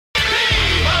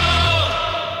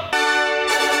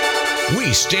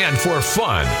We stand for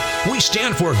fun. We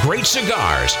stand for great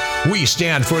cigars. We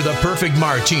stand for the perfect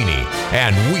martini.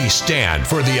 And we stand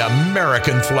for the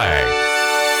American flag.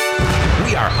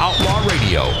 We are Outlaw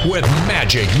Radio with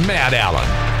Magic Matt Allen.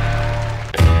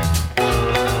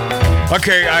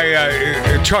 Okay,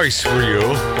 a choice for you.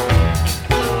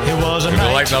 It was a in the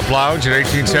Lighten Up Lounge at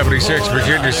 1876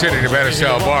 Virginia City, Nevada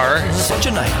style bar. Such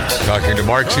a night. Talking to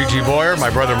Mart C.G. Boyer, my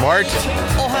brother Mart.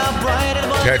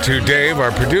 Tattoo Dave,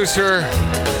 our producer.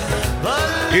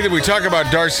 Either we talk about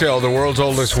Darcel, the world's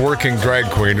oldest working drag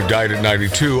queen who died at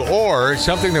 92, or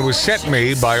something that was sent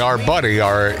me by our buddy,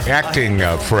 our acting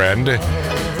friend,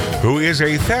 who is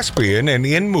a thespian and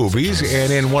in movies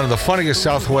and in one of the funniest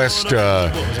Southwest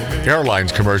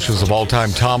Airlines commercials of all time,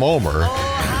 Tom Ohmer,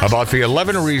 about the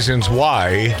 11 reasons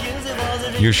why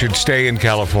you should stay in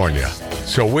California.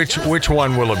 So which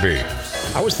one will it be?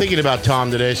 I was thinking about Tom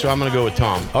today, so I'm going to go with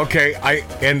Tom. Okay,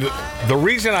 and the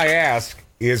reason I ask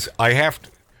is I have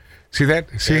to see that.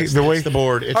 See it's, the way it's the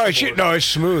board. It's the board. No, it's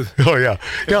smooth. Oh yeah,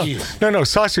 no,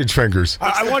 sausage fingers.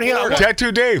 I want him.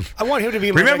 Tattoo Dave. I want him to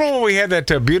be. Remember when we had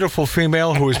that beautiful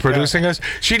female who was producing us?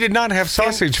 She did not have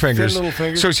sausage fingers. Thin little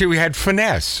fingers. So she had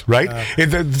finesse, right?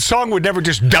 The song would never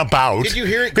just dump out. Did you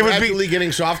hear it gradually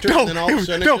getting softer, and then all of a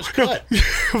sudden it just cut?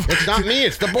 It's not me,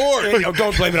 it's the board. Hey,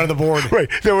 don't blame it on the board. Right.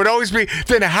 There would always be.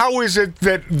 Then how is it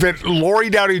that Lori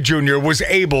Downey Jr. was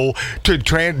able to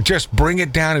just bring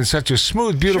it down in such a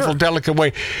smooth, beautiful, delicate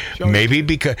way? Maybe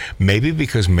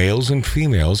because males and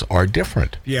females are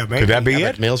different. Yeah, maybe. Could that be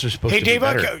it? Males are supposed to be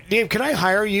better. Dave, can I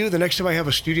hire you the next time I have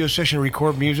a studio session to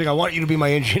record music? I want you to be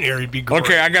my engineer. It'd be great.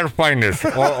 Okay, I got to find this.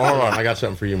 Hold on. I got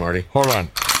something for you, Marty. Hold on.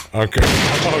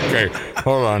 Okay.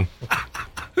 Hold on.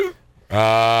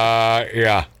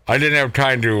 Yeah. I didn't have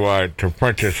time to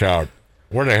print this out.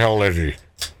 Where the hell is he?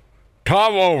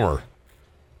 Tom Ohmer.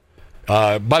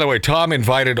 By the way, Tom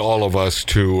invited all of us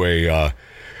to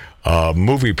a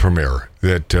movie premiere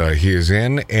that he is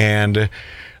in, and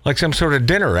like some sort of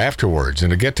dinner afterwards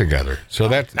and a get together. So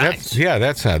nice.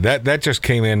 that just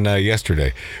came in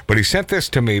yesterday. But he sent this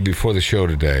to me before the show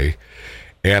today,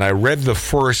 and I read the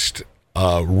first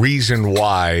reason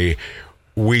why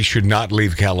we should not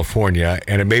leave California,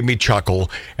 and it made me chuckle,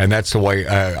 and that's the way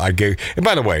I gave. And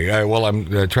by the way, while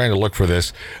I'm trying to look for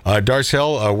this,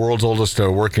 Darcel, world's oldest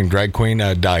working drag queen,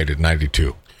 died at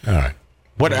 92. All right.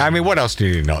 What else do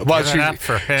you need to know? Well, Give it up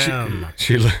for him.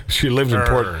 She lived in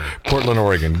Portland,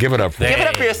 Oregon. Give it up for her. Give it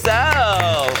up for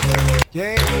yourself.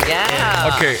 Yay.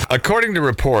 Yeah. Okay, according to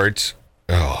reports,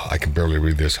 I can barely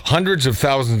read this. Hundreds of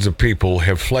thousands of people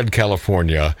have fled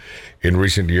California in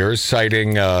recent years,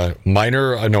 citing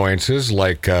minor annoyances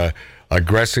like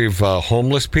aggressive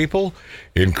homeless people,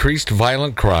 increased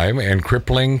violent crime, and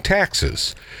crippling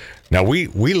taxes. Now, we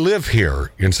live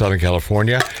here in Southern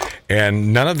California,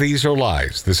 and none of these are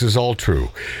lies. This is all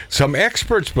true. Some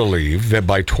experts believe that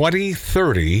by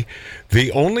 2030,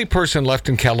 the only person left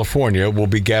in California will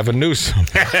be Gavin Newsom.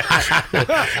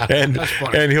 and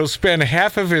he'll spend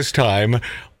half of his time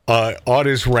on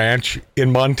his ranch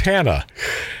in Montana.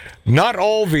 Not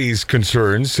all these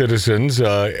concerns, citizens,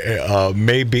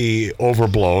 may be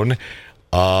overblown.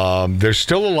 There's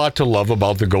still a lot to love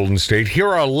about the Golden State. Here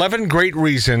are 11 great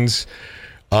reasons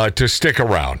to stick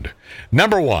around.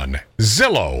 Number 1,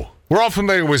 Zillow. We're all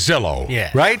familiar with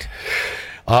Zillow, right?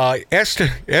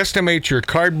 Estimate your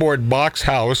cardboard box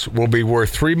house will be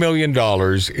worth $3 million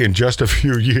in just a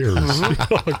few years.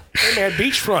 Hey, man,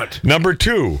 beachfront. Number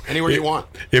 2. Anywhere you want.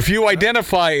 If you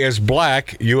identify as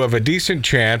black, you have a decent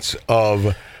chance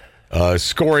of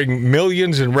scoring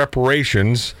millions in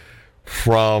reparations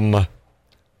from...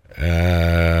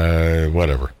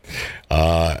 whatever.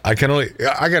 I got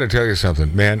to tell you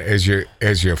something, man. As you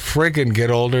friggin' get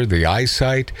older, the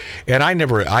eyesight, and I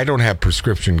don't have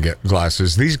prescription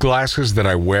glasses. These glasses that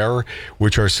I wear,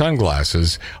 which are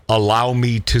sunglasses, allow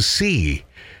me to see.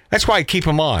 That's why I keep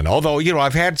them on. Although,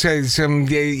 I've had some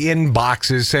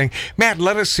inboxes saying, Matt,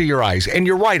 let us see your eyes. And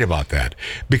you're right about that.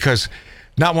 Because,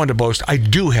 not one to boast, I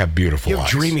do have beautiful eyes. You have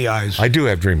dreamy eyes. I do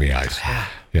have dreamy eyes.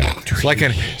 Yeah, it's like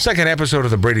an episode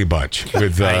of the Brady Bunch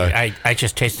with. I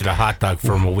just tasted a hot dog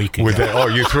from a week ago.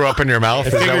 You threw up in your mouth. I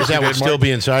figures that would still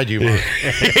be inside you, Mark.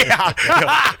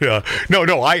 Yeah.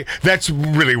 No. That's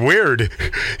really weird.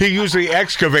 He usually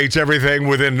excavates everything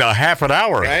within half an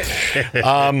hour.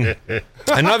 Right.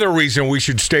 Another reason we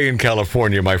should stay in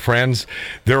California, my friends,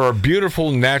 there are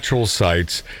beautiful natural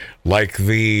sights like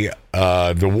the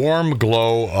warm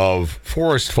glow of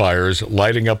forest fires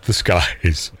lighting up the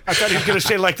skies. I thought he was going to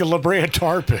say like the La Brea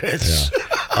tar pits.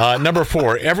 Yeah. Number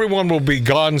 4, everyone will be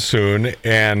gone soon,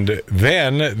 and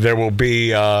then there will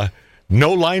be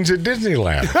no lines at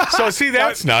Disneyland. So see,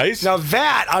 that's nice. Now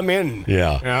that I'm in.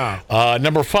 Yeah.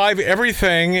 Number 5,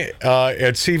 everything at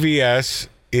CVS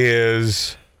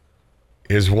is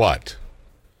what?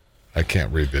 I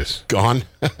can't read this. Gone.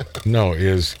 No,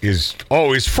 is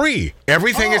free.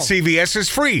 Everything at CVS is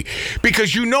free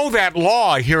because you know that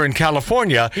law here in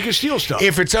California. You can steal stuff.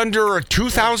 If it's under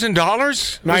 $2,000,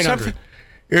 $900.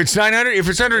 It's $900. If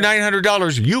it's under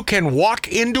 $900, you can walk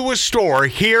into a store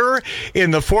here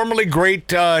in the formerly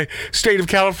great state of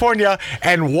California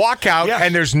and walk out,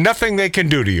 and there's nothing they can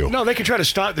do to you. No, they can try to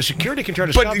stop. The security can try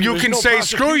to stop. But you can say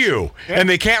screw you, and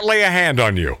they can't lay a hand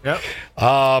on you. Yep.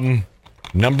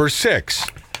 Number 6,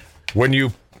 when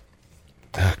you...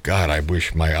 Oh, God, I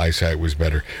wish my eyesight was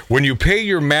better. When you pay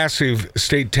your massive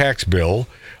state tax bill,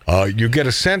 you get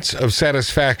a sense of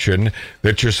satisfaction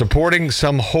that you're supporting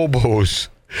some hobo's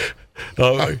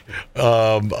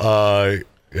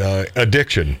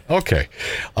addiction. Okay.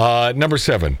 Number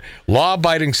 7,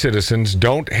 law-abiding citizens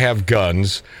don't have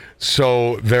guns,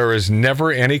 so there is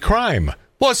never any crime.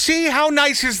 Well, see, how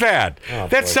nice is that?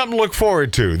 That's something to look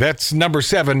forward to. That's number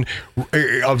 7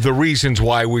 of the reasons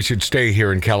why we should stay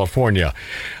here in California.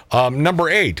 Number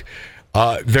 8,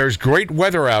 there's great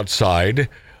weather outside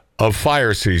of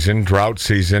fire season, drought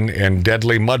season, and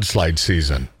deadly mudslide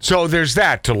season. So there's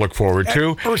that to look forward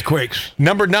to. Earthquakes.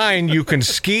 Number 9, you can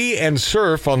ski and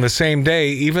surf on the same day,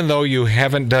 even though you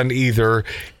haven't done either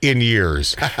in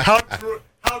years.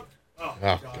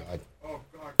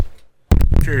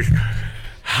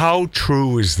 How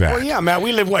true is that? Well, yeah, man.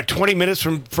 We live 20 minutes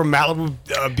from Malibu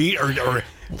Beach or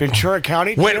Ventura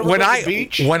County. When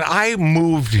I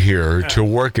moved here to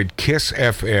work at Kiss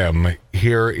FM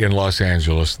here in Los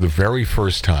Angeles the very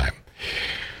first time,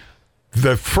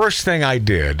 the first thing I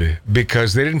did,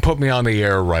 because they didn't put me on the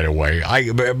air right away.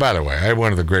 By the way, I had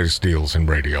one of the greatest deals in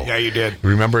radio. Yeah, you did.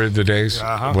 Remember the days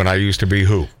when I used to be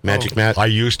who? Magic Matt. I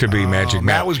used to be Magic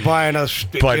Matt. Matt was buying us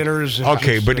dinners.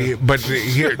 Okay, but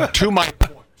here to my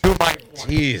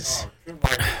Jeez.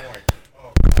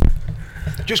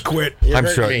 Just quit. I'm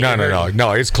sure.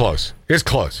 No. It's close. It's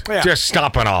close. Yeah. Just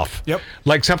stopping off. Yep.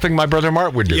 Like something my brother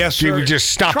Mart would do. Yes, He sir. would just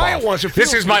stop Try off. it once. It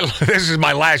This feels is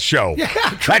my last show. Yeah,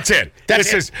 That's it.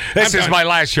 This is my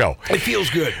last show. It feels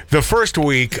good. The first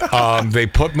week, they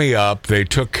put me up. They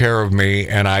took care of me,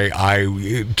 and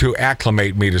I to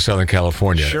acclimate me to Southern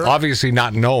California. Sure. Obviously,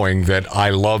 not knowing that I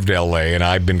loved LA, and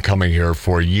I've been coming here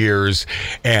for years,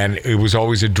 and it was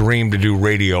always a dream to do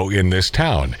radio in this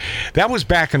town. That was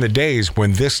back in the days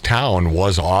when this town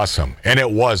was awesome, and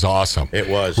it was awesome. It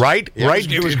was. Right? Yeah,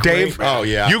 Right, it was Dave? great. Oh,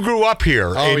 yeah. You grew up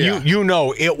here, and yeah. you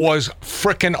know it was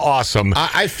freaking awesome.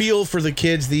 I feel for the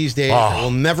kids these days that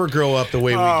will never grow up the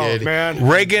way we did. Man.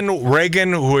 Reagan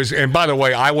was, and by the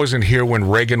way, I wasn't here when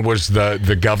Reagan was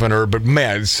the governor, but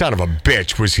man, son of a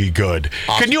bitch, was he good.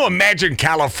 Awesome. Can you imagine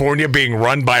California being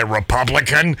run by a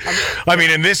Republican? I mean,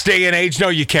 in this day and age, no,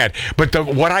 you can't. But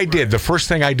the first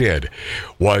thing I did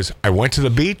was I went to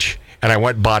the beach, and I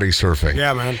went body surfing.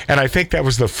 Yeah, man. And I think that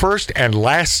was the first and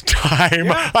last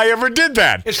time I ever did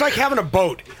that. It's like having a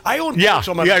boat. I own boats. Yeah,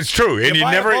 on my it's true. And you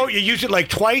buy never. a boat, you use it like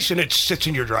twice, and it sits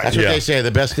in your driveway. That's what they say. The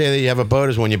best day that you have a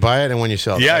boat is when you buy it and when you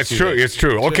sell it. Yeah, it's true. It's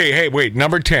true. Okay, hey, wait.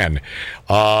 Number 10.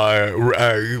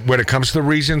 When it comes to the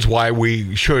reasons why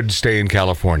we should stay in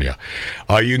California,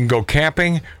 you can go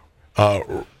camping.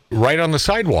 Right on the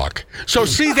sidewalk. So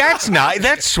see, that's nice.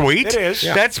 That's sweet. It is.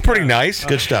 Yeah. That's pretty nice.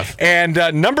 Good stuff. And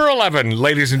number 11,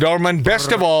 ladies and gentlemen,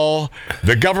 best of all,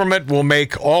 the government will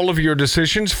make all of your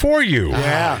decisions for you.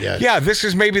 Yeah. Yes. Yeah, this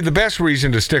is maybe the best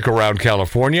reason to stick around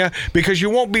California because you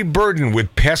won't be burdened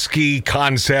with pesky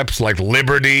concepts like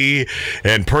liberty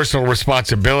and personal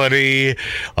responsibility.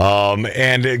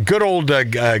 And good old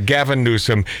Gavin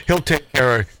Newsom, he'll take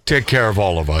care of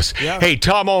all of us. Yeah. Hey,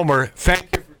 Tom Ohmer,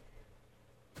 thank you.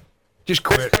 Just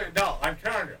quit. No, I'm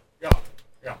telling you.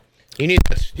 Yeah. You need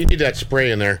this. You need that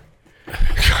spray in there.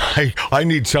 I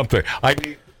need something. I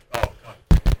need. Oh,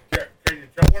 God. Can you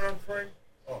tell what I'm saying?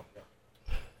 Oh,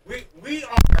 God. We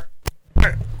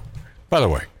are. By the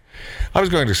way, I was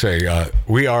going to say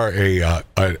we are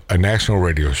a national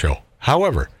radio show.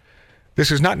 However, this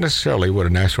is not necessarily what a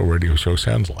national radio show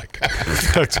sounds like.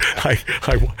 I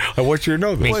want you to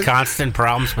know this. I mean, constant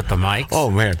problems with the mics.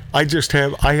 Oh man, I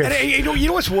have. And you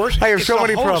know what's worse? I have It's so the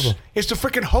many host. problems. It's the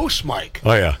freaking host mic.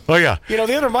 Oh yeah. You know,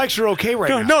 the other mics are okay right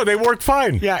now. No, they work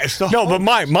fine. Yeah, it's the no, host.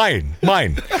 but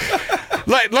mine.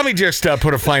 Let me just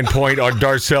put a fine point on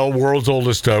Darcel, world's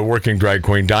oldest working drag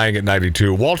queen, dying at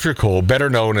 92. Walter Cole, better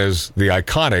known as the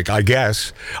iconic, I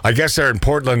guess they're in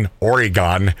Portland,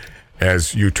 Oregon.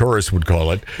 as you tourists would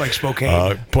call it. Like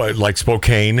Spokane. Like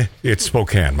Spokane. It's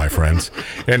Spokane, my friends.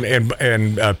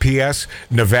 And P.S.,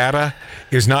 Nevada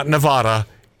is not Nevada.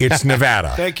 It's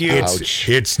Nevada. Thank you.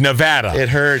 It's Nevada. It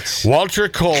hurts. Walter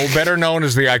Cole, better known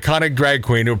as the iconic drag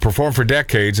queen who performed for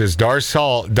decades as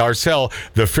Darcel,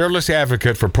 the fearless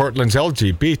advocate for Portland's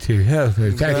LGBT.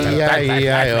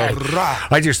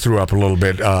 I just threw up a little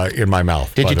bit in my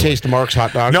mouth. Did you taste Mark's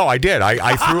hot dog? No, I did.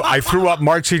 I threw up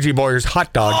Mark C.G. Boyer's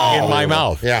hot dog in my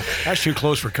mouth. Yeah. That's too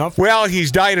close for comfort. Well,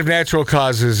 he's died of natural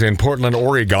causes in Portland,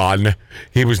 Oregon.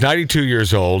 He was 92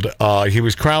 years old. He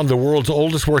was crowned the world's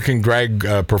oldest working drag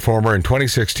performer in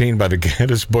 2016 by the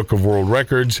Guinness Book of World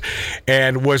Records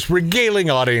and was regaling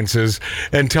audiences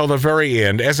until the very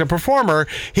end. As a performer,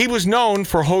 he was known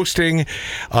for hosting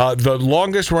the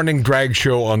longest running drag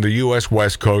show on the U.S.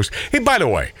 West Coast. Hey, by the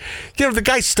way, the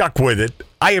guy stuck with it.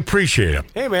 I appreciate him.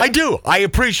 Hey, man. I do. I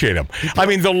appreciate him. I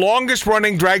mean, the longest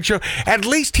running drag show, at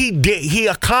least he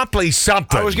accomplished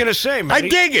something. I was going to say, man. I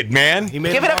dig it, man. Give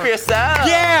Give it up for yourself.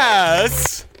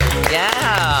 Yes.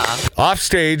 Yeah.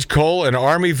 Offstage, Cole, an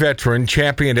Army veteran,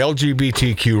 championed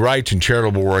LGBTQ rights and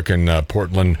charitable work in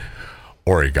Portland,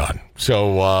 Oregon.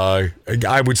 So I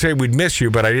would say we'd miss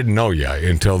you, but I didn't know you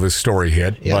until this story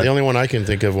hit. Yeah, but the only one I can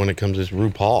think of when it comes is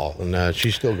RuPaul, and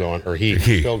she's still going, or he's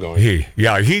still going.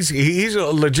 He's a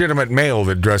legitimate male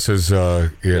that dresses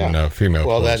in female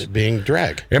well, clothes. that being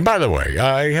drag. And by the way,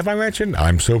 have I mentioned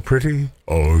I'm so pretty?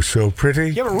 Oh, so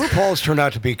pretty. Yeah, but RuPaul's turned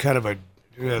out to be kind of a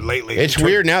lately. It's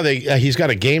weird now. He's got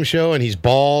a game show and he's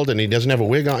bald and he doesn't have a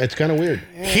wig on. It's kind of weird.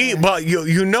 He's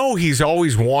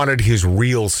always wanted his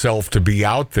real self to be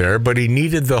out there, but he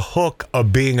needed the hook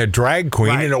of being a drag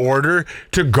queen in order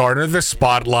to garner the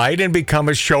spotlight and become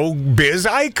a showbiz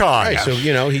icon. Right. So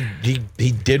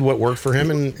he did what worked for him,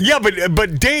 and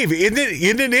but Dave, isn't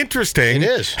it interesting? It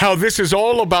is how this is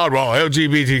all about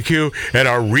LGBTQ and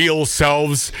our real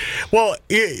selves. Well,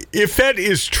 if that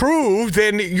is true,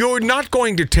 then you're not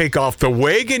going to take off the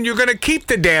wig and you're going to keep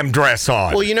the damn dress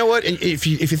on. Well, you know what? If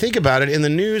you think about it, in the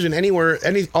news and anywhere,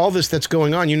 all this that's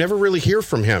going on, you never really hear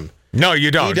from him. No, you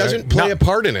don't. He doesn't play a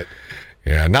part in it.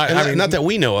 Yeah, not that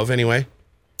we know of, anyway.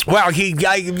 Well,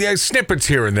 snippets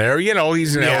here and there.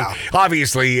 He's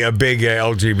obviously a big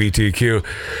LGBTQ.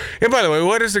 And by the way,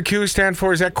 what does the Q stand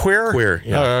for? Is that queer? Queer.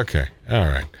 Yeah. Oh, okay. All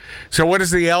right. So what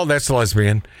is the L? That's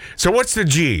lesbian. So what's the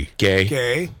G?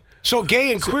 Gay. So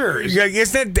gay and queer.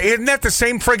 Isn't that the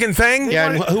same friggin' thing?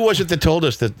 Yeah, and who was it that told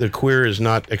us that the queer is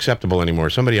not acceptable anymore?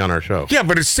 Somebody on our show. Yeah,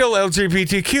 but it's still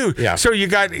LGBTQ. Yeah. So you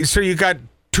got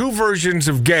two versions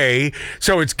of gay.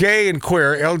 So it's gay and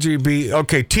queer. LGBT.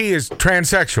 Okay, T is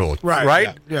transsexual.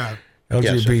 Right? Yeah.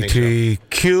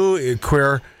 LGBTQ,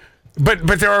 queer.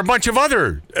 But there are a bunch of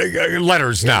other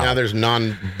letters now. Now there's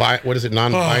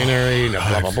non-binary,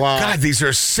 blah blah blah. God, these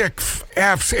are sick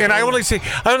F's, and I only say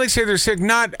they're sick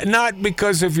not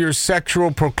because of your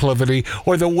sexual proclivity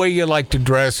or the way you like to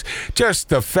dress, just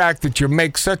the fact that you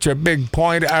make such a big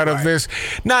point out of this.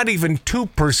 Not even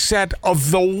 2%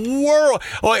 of the world,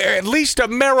 or at least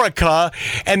America,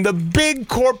 and the big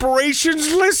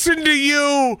corporations listen to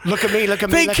you. Look at me.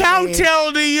 They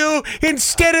kowtow to you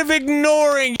instead of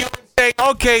ignoring you.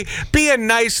 Okay, be a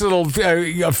nice little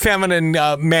feminine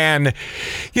man,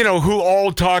 who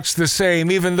all talks the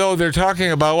same, even though they're talking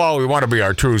about, we want to be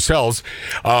our true selves,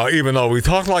 even though we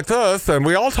talk like this, and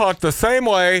we all talk the same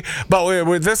way, but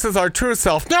this is our true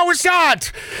self. No, it's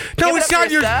not. No, it's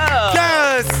not your...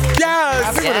 Yes.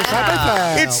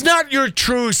 It's not your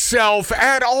true self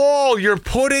at all. You're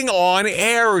putting on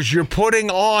airs. You're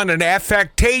putting on an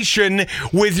affectation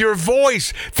with your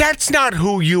voice. That's not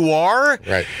who you are.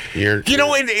 Right.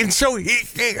 So,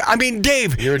 I mean,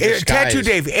 Dave, Tattoo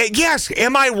Dave, yes,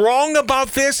 am I wrong about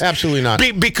this? Absolutely not.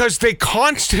 Because they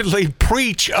constantly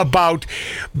preach about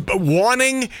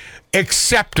wanting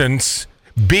acceptance,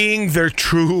 being their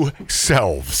true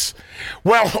selves.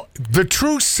 Well, the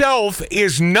true self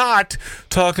is not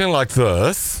talking like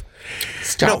this.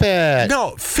 Stop it.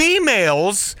 No,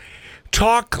 females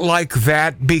talk like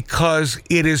that because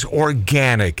it is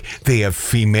organic. They have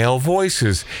female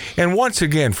voices. And once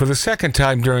again, for the second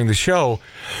time during the show,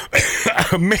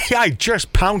 may I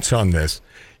just pounce on this?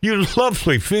 You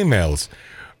lovely females.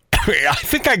 I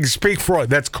think I can speak for it.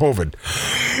 That's COVID.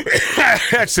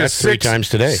 That's 3 times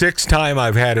today. 6th time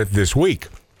I've had it this week.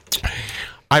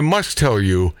 I must tell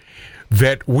you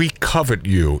that we covet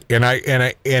you, and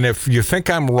if you think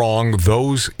I'm wrong,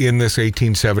 those in this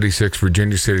 1876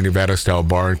 Virginia City, Nevada style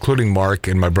bar, including Mark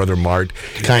and my brother Mart,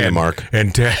 Mark,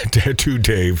 and Tattoo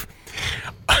Dave,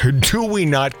 do we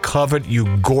not covet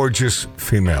you gorgeous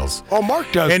females? Oh,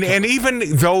 Mark does. And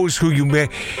even those who you may,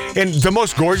 and the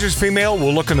most gorgeous female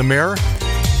will look in the mirror,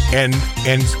 and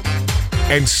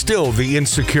still the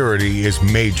insecurity is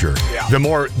major. Yeah.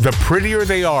 The prettier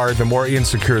they are, the more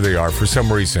insecure they are for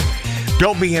some reason.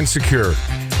 Don't be insecure.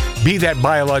 Be that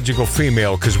biological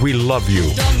female, because we love you.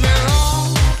 Done me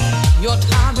wrong. Your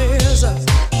time is up.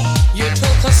 You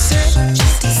took a sip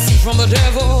from the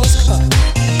devil's cup.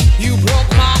 You broke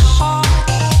my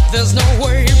heart. There's no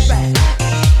way back.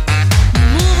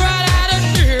 Move right out of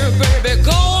here, baby.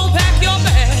 Go and pack your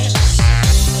bags.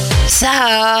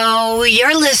 So,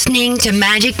 you're listening to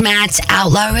Magic Matt's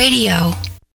Outlaw Radio.